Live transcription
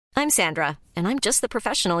I'm Sandra, and I'm just the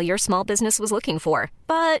professional your small business was looking for.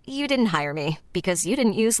 But you didn't hire me because you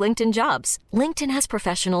didn't use LinkedIn Jobs. LinkedIn has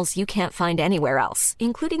professionals you can't find anywhere else,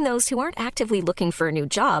 including those who aren't actively looking for a new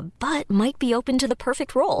job, but might be open to the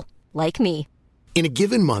perfect role, like me. In a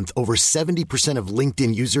given month, over 70% of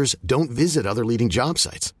LinkedIn users don't visit other leading job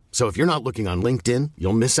sites. So if you're not looking on LinkedIn,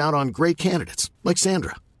 you'll miss out on great candidates like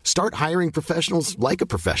Sandra. Start hiring professionals like a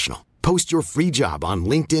professional. Post your free job on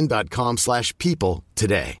linkedin.com/people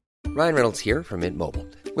today. Ryan Reynolds here from Mint Mobile.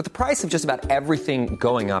 With the price of just about everything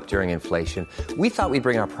going up during inflation, we thought we'd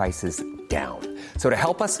bring our prices down. So to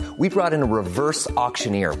help us, we brought in a reverse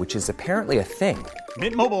auctioneer, which is apparently a thing.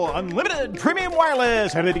 Mint Mobile Unlimited Premium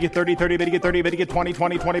Wireless. How to get 30, 30, bit to get 30, bit to get 20,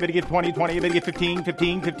 20, 20, bit to get 20, 20, bit to get 15,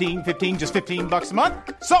 15, 15, 15, just $15 a month?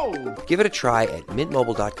 Sold! Give it a try at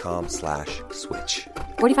mintmobile.com/switch.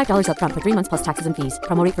 $45 up front for 3 months plus taxes and fees.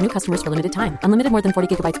 Promo rate for new customers for limited time. Unlimited more than 40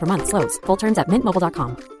 gigabytes per month. Slows full terms at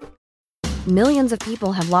mintmobile.com. Millions of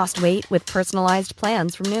people have lost weight with personalized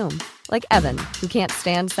plans from Noom. Like Evan, who can't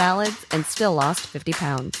stand salads and still lost 50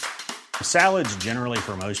 pounds. Salads generally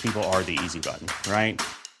for most people are the easy button, right?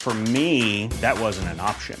 For me, that wasn't an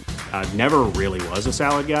option. I never really was a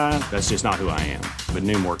salad guy. That's just not who I am. But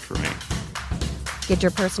Noom worked for me. Get your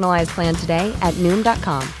personalized plan today at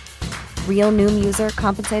Noom.com. Real Noom user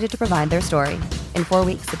compensated to provide their story. In 4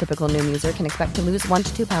 weeks, the typical Noom user can expect to lose 1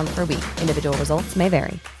 to 2 pounds per week. Individual results may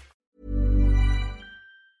vary.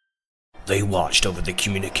 They watched over the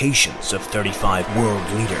communications of 35 world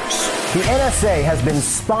leaders. The NSA has been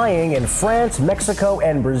spying in France, Mexico,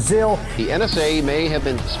 and Brazil. The NSA may have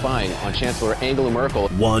been spying on Chancellor Angela Merkel.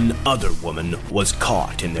 One other woman was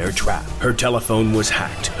caught in their trap. Her telephone was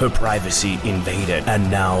hacked, her privacy invaded,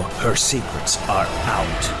 and now her secrets are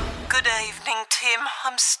out. Good evening, Tim.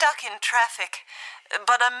 I'm stuck in traffic,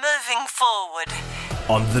 but I'm moving forward.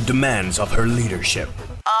 On the demands of her leadership.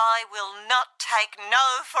 I will not take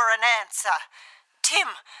no for an answer. Tim,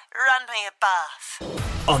 run me a bath.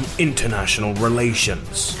 On international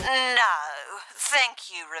relations. No,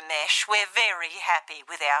 thank you, Ramesh. We're very happy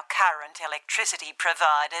with our current electricity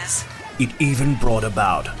providers. It even brought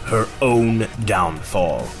about her own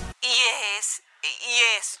downfall. Yes,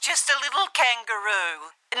 just a little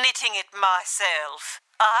kangaroo. Knitting it myself.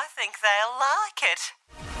 I think they'll like it.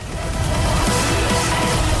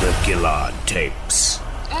 The Gillard tapes.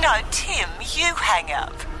 No, Tim, you hang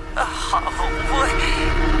up. Oh.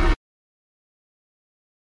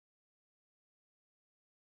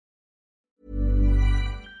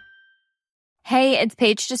 Hey, it's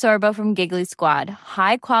Paige DeSorbo from Giggly Squad.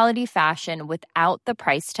 High quality fashion without the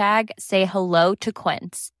price tag. Say hello to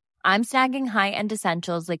Quince. I'm snagging high-end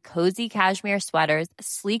essentials like cozy cashmere sweaters,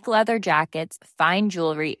 sleek leather jackets, fine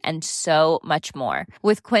jewelry, and so much more.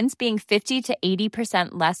 With Quince being 50 to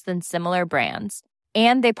 80% less than similar brands.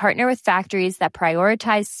 And they partner with factories that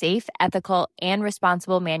prioritize safe, ethical, and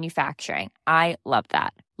responsible manufacturing. I love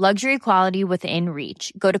that. Luxury quality within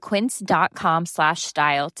reach. Go to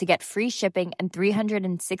quince.com/style to get free shipping and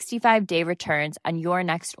 365-day returns on your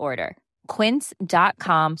next order.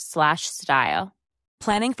 Quince.com/style.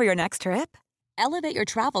 Planning for your next trip? Elevate your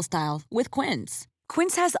travel style with Quince.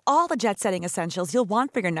 Quince has all the jet-setting essentials you'll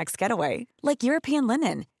want for your next getaway, like European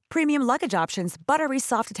linen, premium luggage options, buttery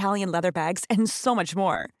soft Italian leather bags, and so much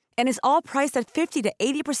more. And is all priced at 50 to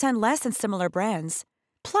 80% less than similar brands.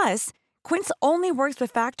 Plus, Quince only works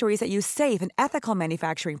with factories that use safe and ethical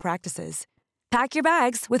manufacturing practices. Pack your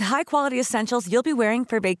bags with high-quality essentials you'll be wearing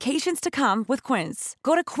for vacations to come with Quince.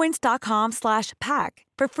 Go to quince.com/pack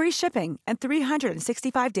for free shipping and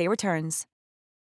 365-day returns.